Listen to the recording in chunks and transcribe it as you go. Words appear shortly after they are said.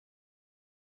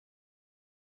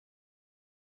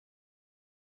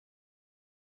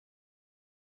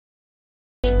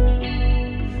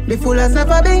The fool has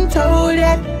never been told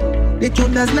yet. The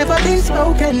truth has never been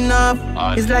spoken of.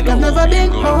 It's like I've never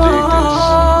been home.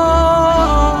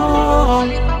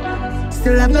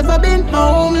 Still I've never been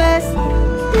homeless.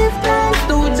 If thanks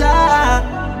to Jah,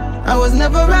 I was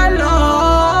never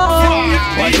alone.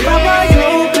 What if I was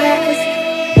hopeless?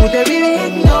 Would they really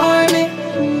ignore me?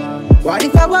 What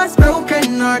if I was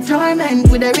broken or torment?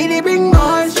 Would they really bring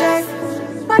more stress?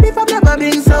 What if I've never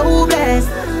been so blessed?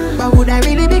 What would I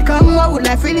really become? What would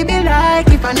life really be like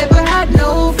if I never had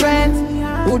no friends?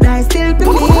 Would I still be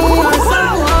me or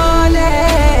someone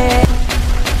else?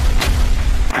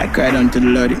 I cried unto the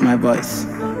Lord with my voice.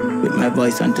 With my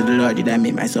voice unto the Lord did I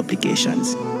make my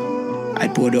supplications. I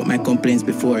poured out my complaints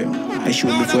before him. I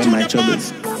showed before him my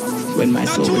troubles. When my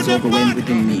soul was overwhelmed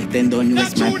within me, then thou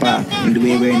knewest my path. In the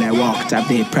way wherein I walked, I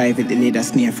they privately laid a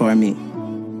snare for me.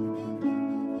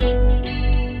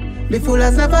 The fool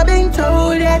has never been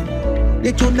told yet.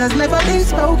 The truth has never been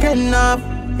spoken of.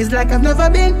 It's like I've never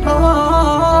been home.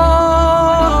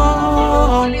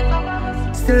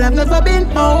 Still I've never been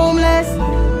homeless.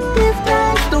 Give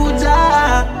thanks to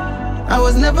Jah, I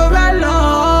was never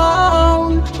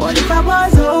alone. What if I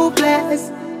was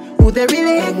hopeless? Would they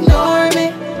really ignore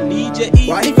me?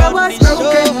 What if I was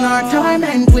broken or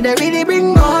torment? Would they really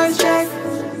bring more stress?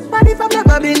 What if I've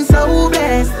never been so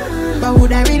blessed? What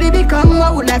would I really become?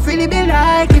 What would life really be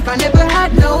like if I never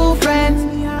had no friends?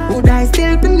 Would I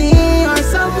still be me or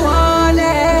someone else?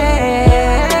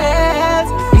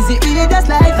 Is it really just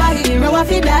like a hero if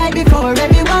he died before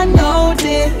everyone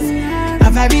noticed?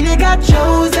 Have I really got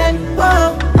chosen?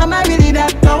 Whoa, am I really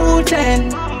that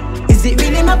potent? Is it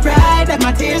really my pride that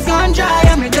my tears gone dry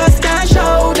and I just can't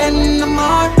show them no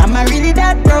more? Am I really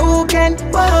that broken?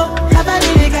 Whoa, have I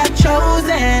really got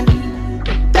chosen?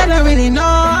 They don't really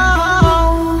know.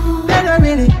 They don't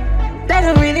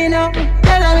really know.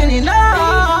 They don't really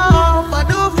know.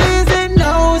 But who feels it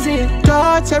knows it.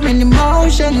 Torturing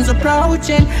emotions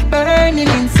approaching, burning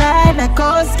inside like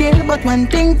cold skill. But one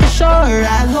thing for sure,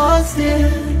 I'll hold still.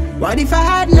 What if I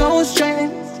had no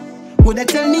strength? Would they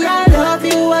tell me I love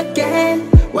you again?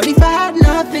 What if I had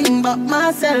nothing but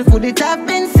myself? Would it have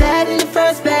been said in the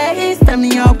first place? Tell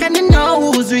me how can you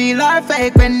know who's real or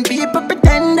fake when people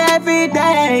pretend every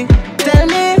day? Tell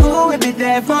me who will be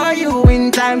there for you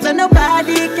in times when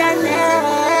nobody can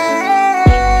help.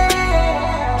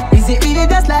 Is it really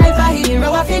just like a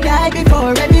hero if he died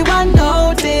before everyone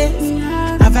noticed?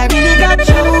 Have I really got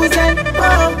chosen?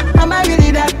 Oh, am I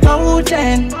really that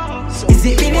potent? Is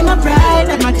it really my pride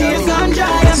that my tears gone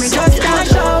dry and me just can't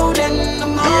show them no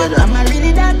more? Am I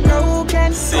really that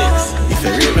broken? If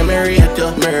you really marry it,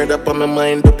 you murder up on my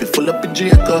mind, up you full up with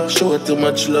Draco. Show too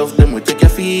much love, then we take your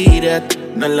feed at.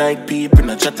 Not like people,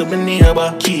 not chat to my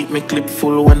neighbor. Keep me clip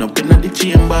full when up in the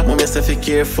chamber. Mom, say be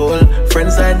careful,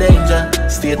 friends are danger.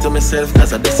 Stay to myself,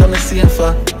 cause I do something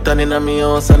safer. Turning on me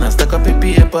house and I stack up a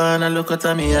paper and I look at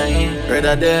me eye.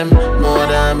 Rather them, more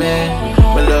than me.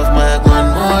 Me love my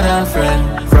gun more than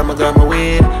friend. From I got my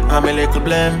weed, I'm a little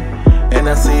blame. And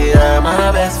I see I'm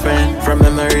my best friend. From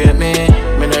them I rate me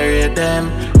not rate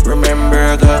them. Remember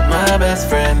I got my best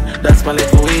friend. That's my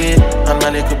little weed and my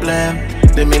little blame.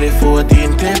 The milli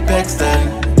 14 tip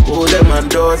extend. Who them and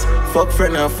doors, fuck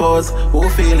friend and foes. Who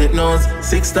feel it knows,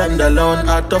 6 stand alone,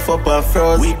 I tough up and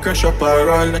froze. We crush up and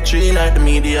run, the tree like the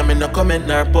media. Me no comment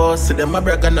nor post, see them a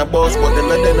brag and a boss. But them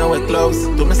not they know it close,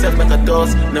 to myself make a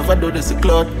toast. Never do this a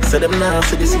clout, say them now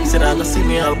see the 6 and I go see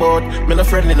me all about. Me no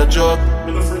friend in a joke,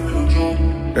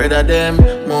 rather them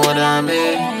more than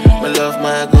me. Me love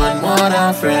my gun more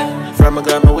than friend. From I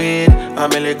got my weed,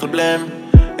 I'm a little blame.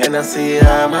 And I see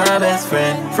I'm my best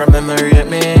friend. From them I rate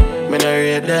me not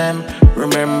rate them.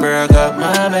 Remember I got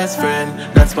my best friend.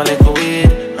 That's my little weed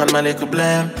and my little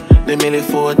blame. The milli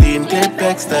 14 clip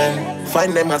extend.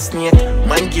 Find them a snake,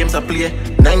 mind games I play.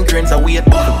 9 grains of weight,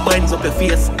 the binds up your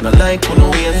face. No like who no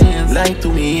ways, like to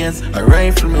me ears. A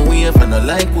rifle me wave and I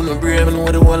like who no brave. I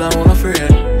know the wall I wanna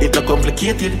afraid. It not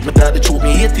complicated, me thought the truth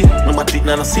me hate it. No matter it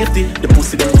no safety, the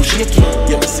pussy them too shaky.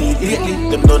 Yeah me see it lately,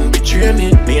 them done betray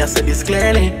me. Me I said this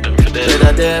clearly,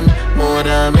 better them more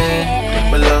than me.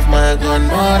 Me love my gun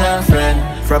more than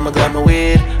friend. From I got my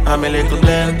weed, I'm a little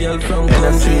blend. Girl from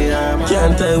country,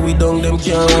 can't tie we down, them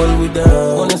can't hold we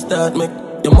down. Wanna start make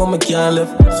your mama can't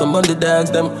left. Some of the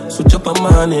dogs them switch up a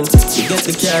morning. You get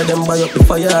the car them buy up the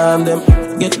firearm them.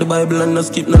 Get the Bible and no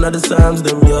skip none of the Psalms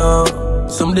them yo.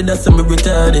 Some did that say me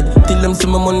retarded. Till them see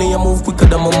my money I move quicker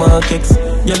than my markets.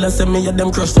 Y'all say me at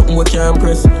them crush something we can't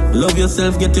press. Love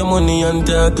yourself, get your money and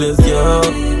talk less yo.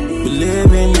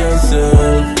 Believe in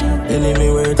yourself. Enemy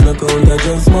words no count, I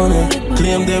just money.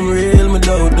 Claim them real, me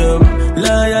doubt them.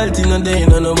 Loyalty no day,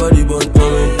 no nobody but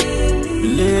me.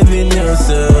 Believe in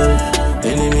yourself.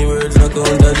 Enemy words not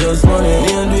count, I just money.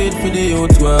 Me and do it for the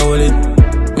youth, my wallet.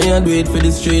 Me and do it for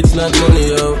the streets, not money,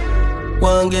 yo.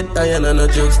 One get iron and a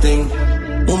drugs thing.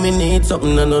 Who me need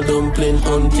something and no dumpling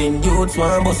hunting. Youths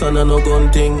want bus and no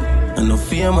gun thing. And no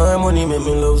fear my money make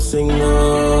me love sing. We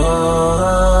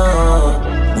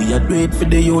a do it for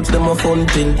the youths, them a fun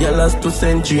thing. Y'all last 2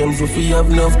 centuries, if we have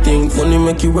nothing. Money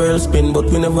make you world spin, but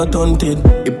we never taunted.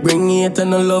 It bring hate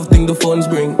and a love thing the funds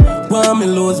bring. Why me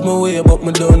lose my way, but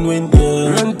me don't win,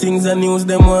 yeah. Run things and news,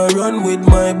 them want run with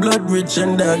my blood rich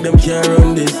and dark, them can't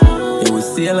run this. Yeah, we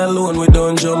sail alone, we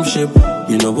don't jump ship.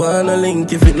 You know wanna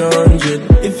link if it not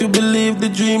 100. If you believe the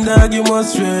dream, dog, you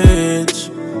must reach.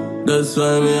 That's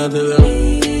why me I tell them,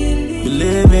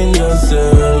 believe in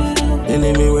yourself.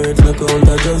 Enemy words no count,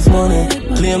 I just money.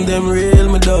 Claim them real,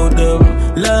 me doubt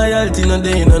them. Loyalty no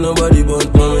day, no nobody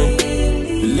but mommy.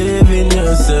 Believe in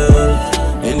yourself.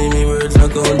 Enemy words no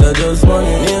count, I just money.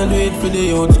 Me and do it for the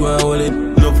youth, my wallet.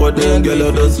 No for them, girl,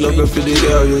 I just love you for the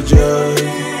girl you drive.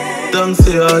 Thanks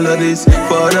to all of this.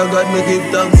 Father God, me give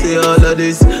thanks to all of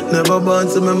this. Never born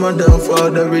to me mother and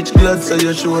father rich. Glad so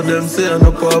you show them say I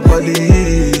no papa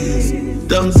this.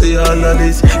 Thanks to all of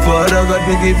this. Father God,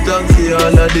 me give thanks to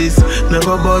all of this.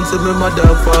 Never born to me mother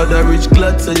and father rich.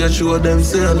 Glad so you show them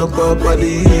say I no papa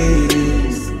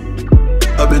this.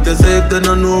 I better say if they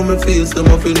don't know me face, them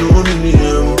if you know me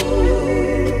name.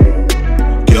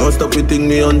 Can't stop me think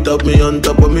me on top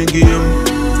of me game.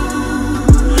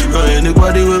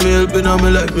 Anybody when me helping on my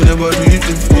life, me never do it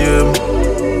in fame.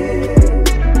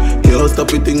 Can't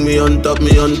stop it, think me on top of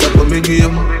me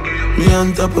game. Me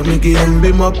on top of me game,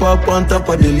 be my pop on top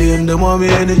of the lane. Them want me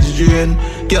energy drain.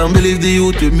 Can't believe the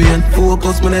youth with me and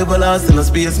focus, me never lost in a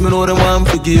space. Me know them want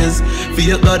for gears.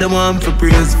 Fear God, them want for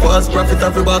praise. Fast profit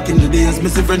after back in the days. Me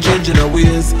see friend changing the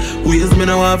ways. Ways me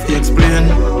now want to explain.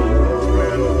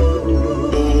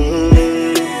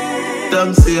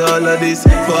 Thanks to all of this.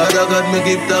 Father God, me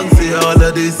give thanks to all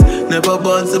of this. Never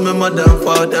born to me mother and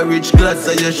father rich. Glad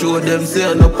so you show them say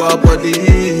I no papa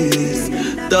this.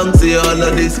 Thanks to all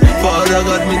of this. Father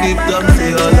God, me give thanks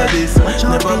to all of this.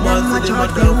 Never born to the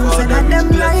mother and father rich.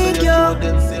 Glad so you show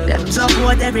them say them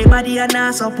support everybody and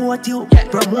I support you.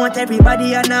 Promote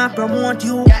everybody and I promote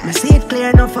you. Me see it clear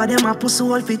enough for them I push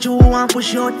all for you and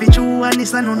push out for you, and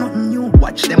this I know nothing new.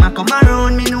 Watch them I come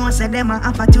around, me know say them are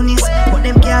opportunists, but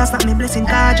them can't stop me blessing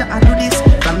cause I do this.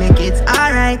 From me kids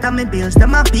alright and me bills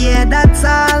them a pay, that's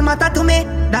all matter to me.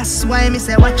 That's why me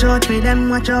say watch out for them,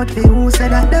 watch out for who say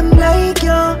that them like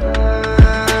you.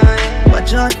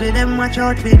 Watch out for them, watch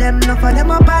out for them. No for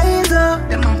them a poison,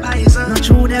 them a poison. No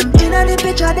true them in the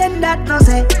picture, then that no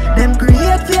say. Them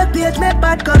create fake page, make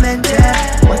bad comment,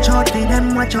 yeah. Watch out for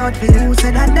them, watch out for who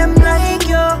say that them like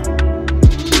you.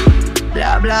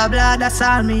 Blah blah blah, that's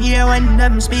all me hear when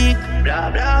them speak.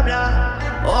 Blah blah blah.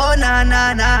 Oh na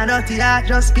na na, dirty that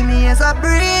just give me as a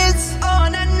breeze. Oh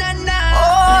na na na.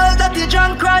 Oh dirty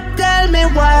drunk rat, tell me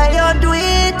why you do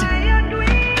it.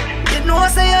 You know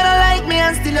say you don't like me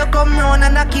and still you come round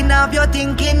and knocking off your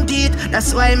thinking teeth.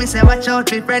 That's why me say watch out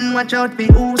for friend, watch out for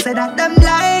who say that them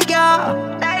like you.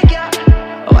 Like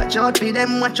you. Watch out for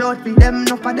them, watch out for them.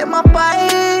 No for them a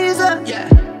poison. Yeah.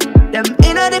 Them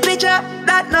in the picture,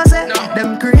 that no say. No.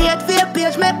 Them create fake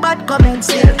page, make bad comments.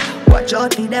 Yeah. Watch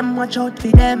out for them, watch out for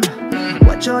them.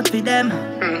 Watch out for them.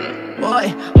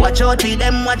 Boy, watch out for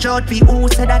them, watch out for who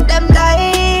say that them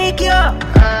like you.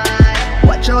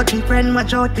 Watch out for friend,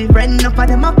 watch out for friend. No for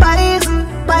them a poison,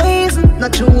 poison.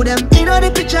 Not true them in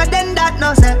the picture, then that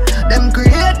no say. Them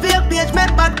create fake page,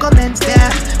 make bad comments. Yeah.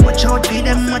 Watch out for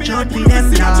them, watch out for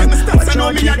them. Watch out for them,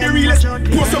 watch out for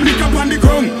them. Pour some liquor on the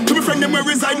ground. To be friend them where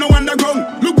reside no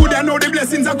underground. Look good, I know the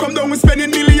blessings that come down. We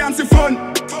spending millions of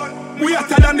fun. We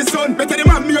hotter than the sun. Better them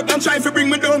have me up than try to bring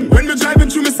me down. When we driving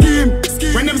through my scheme.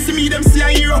 When them see me, them see a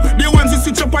hero. They want to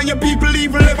switch up on your people.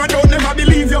 Evil never don't never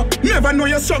believe you. Never know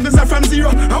your struggles are from zero.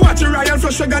 I watch your royal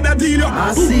flush, I got a deal.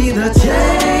 I see the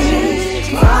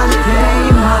change finally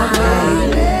came my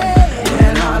way,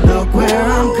 and I look where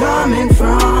I'm coming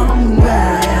from,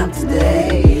 where I am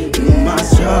today. Through my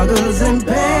struggles and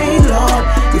pain, Lord,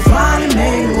 you finally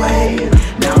made a way.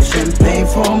 Now champagne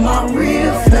for my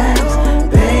real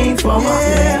fans, pain for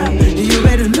my pain. You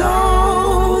better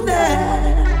know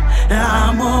that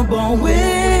I'm a born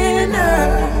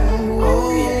winner.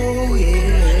 Oh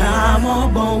yeah, I'm a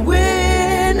born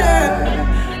winner.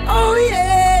 Oh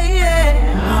yeah, yeah,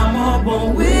 I'm a born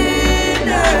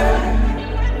winner.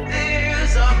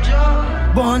 Tears of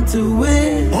joy, born want to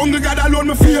win. Hungry God alone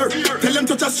me fear. Tell them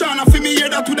touch a strong and feel me here.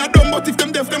 That would have done, but if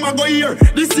them deaf, them a go here.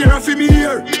 This year I feel me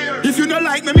here. If you don't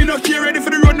like me, me not care. Ready for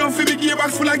the road now, feel me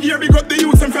gearbox full of gear. Big up the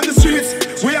youths and from the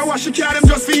streets. Where I wash the car, them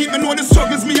just feet. Me know the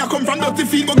struggles, me I come from dirty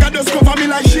feet, but God just cover me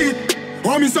like shit.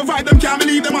 Oh, me survive, them can't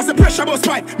believe them as a pressure bus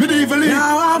fight. Me don't even leave.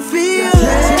 Now I feel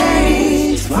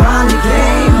change finally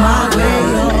came my way.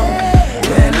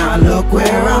 When I look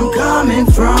where I'm coming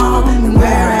from and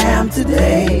where I am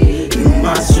today, through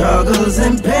my struggles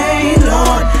and pain,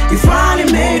 Lord, you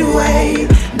finally made a way.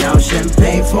 Now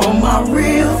champagne for my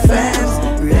real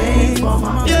fans, rain for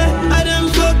my I done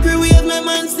fuckery with my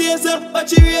man stays up,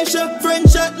 but you raise up. Friend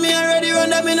shot me already,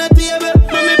 run up in a table.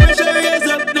 Mommy pressure raise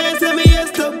up, now tell me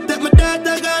yes up. Take my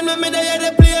daughter gone, when me there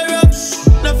they play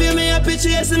rough. Now feel me happy,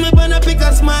 chasing me wanna pick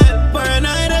a smile.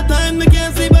 Paranoid at time, me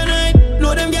can't sleep at night.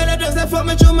 Know them girls that just a fuck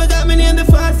me through, me got me name the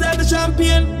fast like the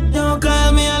champion. Don't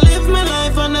call me, I live my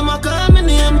life and them a call me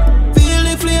name. Feel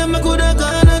the flame, I coulda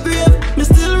gone a grave. Me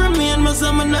still remain, my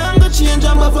son, me nah go change.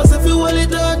 I'm a fuss if you hold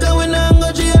it out, I will not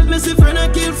go jail. Me see friend, I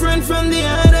kill friend from the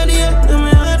other day. And my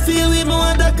heart feel with me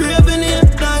want a craving here.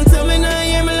 Long time me nah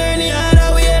hear me learn the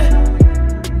other way.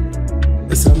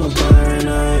 It's I'm a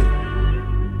paranoid.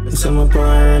 It's I'm a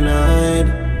paranoid.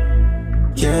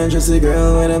 Can't trust a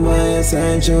girl when I'm by your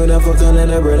side. She woulda fuck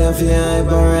another brother for your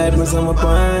hype. Alright, but I'm a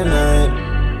paranoid.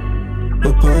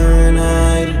 But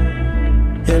paranoid.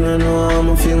 You don't know how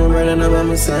I'ma feel, my brother now by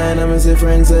my side. I'm say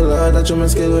friends a lot, I try my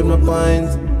skill with my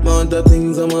points. Mount of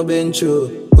things I'ma been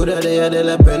through. Coulda they had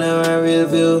a pen or a real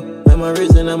view. I'm a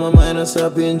reason and my mind not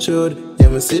stop intrude. Yeah,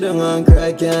 me sit down and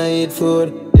cry, can't eat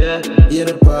food. Yeah,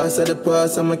 the past of the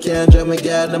past, I'm a can't drop my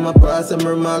guard, I'm a pass, I'm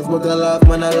remarks, but I laugh,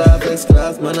 man, I laugh,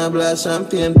 X-class, man, I blast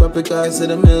champagne, poppy cars to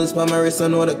the mills, for my wrist, I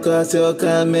know the cost, you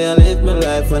call me, I live my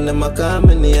life, and them I call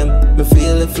my name, me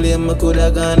feel the flame, I coulda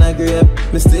gone a grave,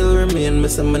 me still remain, me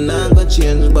say me not gonna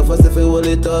change, but first if you hold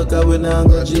it talk, I will not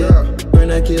go jail.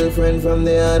 Friend I kill friend from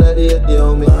the other day,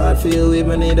 yo, me heart feel weak,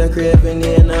 me need a craving,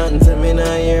 yeah, nothing to me,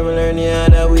 not hear me learn the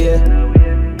other way.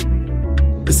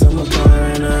 It's I'm a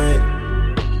paranoid.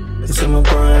 It's I'm a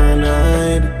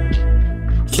paranoid.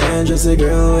 Can't trust a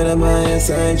girl with a by your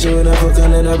side. She woulda fuck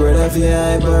another brother for your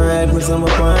hype. Alright, but I'm a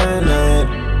paranoid.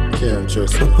 Can't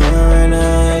trust a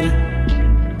paranoid.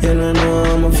 You don't know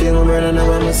how I'ma feel, my brother now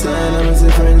by my side. I'm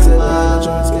a friends a lot, I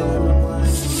try to scare my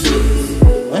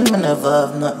when me never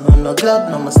have nothing, no glad,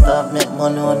 no me stop make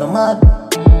money on the mad.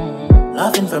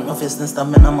 Laughing from my fist and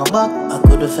stabbing on my back. I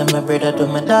coulda feel my brother to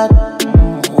my dad.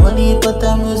 Only but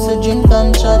time used to drink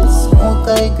and shots. Smoke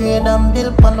high grade and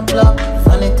build on the block.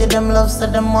 Funny to them love, so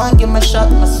them want give me a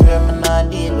shot. I swear me not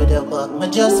deal with your back. Me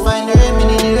just find the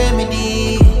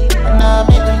remedy. And I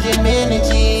make them drain me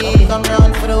energy. Come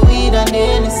round for the weed and the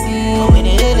Dynasty. When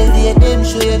they elevate them,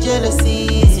 show your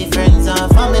jealousy. See friends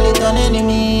and family turn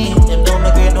enemy. Them don't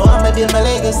make great, no I'ma build my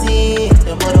legacy.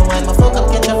 Them wouldn't want my fuck up,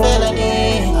 catch a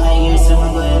felony. I hear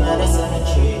someone going out of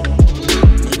cemetery.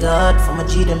 God for my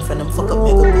G them, for them fuck up,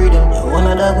 make a breed them. You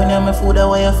wanna dog when you're my food, that's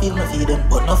why I feel me feed them.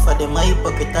 But enough for them, I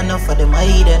hypocrite, enough for them, I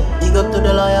hidden. Big up to the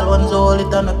loyal ones, all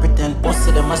it and I pretend. Most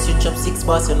of them, I switch up 6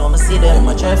 bars, you know me see them.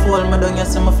 I try to hold me down, you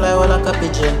see me fly all like a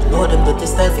pigeon. Know them dirty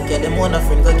style, forget them, one a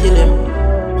friend go kill him.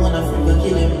 One a friend go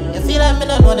kill him. You feel like me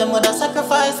don't know them, would have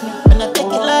sacrifice me. Me not take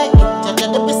it like me, judge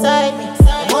them beside me.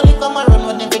 Them only come around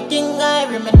when everything I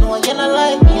remember, know you not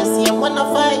like me. You see them wanna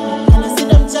fight me. And you see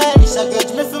them childish, I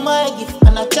grudge me for my gift.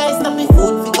 And I try stop me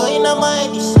food fi go in a my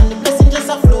dish. And the blessing just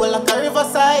a flow like a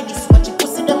riverside. This watch you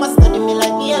pussy them a study me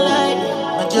like me alive.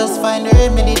 I just find the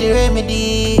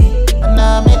remedy. And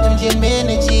I make them drain me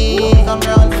energy. Come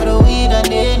round for the weed and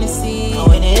the Dynasty. And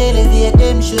when they elevate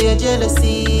them, show your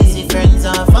jealousy. See friends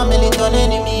and family turn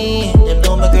enemy. Them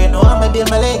know me great, now I'ma build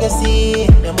my legacy.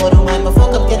 Them wouldn't mind me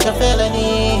fuck up, catch a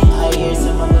felony. I hear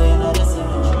someone going out of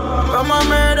cemetery. From a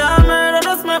murder,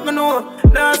 just make me know.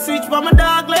 Now switch for my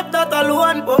dog, left that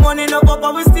alone. But money no up,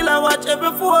 but we still a watch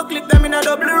every 4 clip. Them in a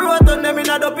double road, and them in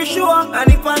a double show. And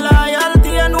if I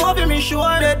loyalty, I know if me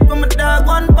sure. Dead for my dog,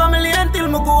 one family until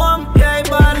me go home. Yeah, I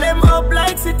ball them up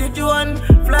like City Joan.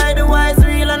 Fly the wise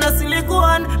reel and a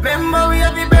silicone. Remember we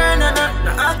have the burn and a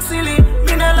axily.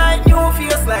 Me no like new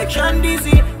face like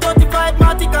Zizi. 35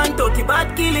 Matic and 30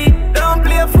 bad killy. Don't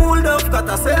play fool, don't got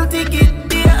a sell ticket.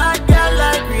 Be a hot girl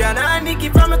like Rihanna and Nicki.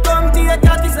 From me come to your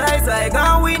cat size, I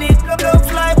gon' win it. Don't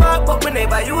fly back, but me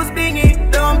never use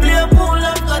bingy. Don't play fool,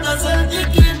 don't got a sell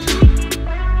ticket.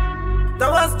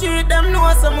 Tower street, them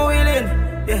know some willing.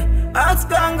 Yeah, ask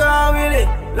Kanga willing.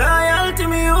 Loyalty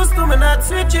me used to, me not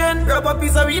switching. Grab a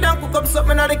piece of weed and cook up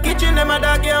something in the kitchen. Them a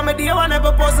dog, yeah, me day one,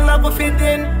 never puzzle up a fit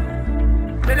in.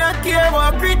 Me not care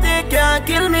about critic, can't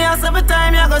kill me as every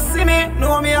time you go see me.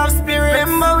 Know me have spirit.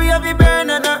 Remember we have a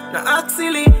burner, not act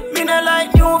silly. Me not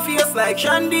like new face like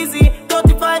Zizi.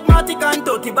 35 Matic and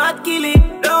 30 bad killy.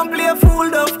 Don't play a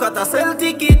fool, don't cut a sell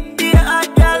ticket. Be a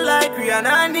hot girl like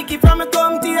Rihanna and Nicki. From me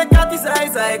come to your cat his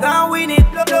eyes, I gon' win it.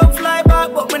 Don't fly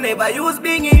back, but me never use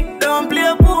bingy. Don't play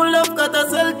a fool, don't cut a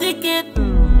sell ticket.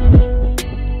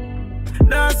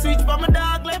 Now switch for my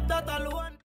dog.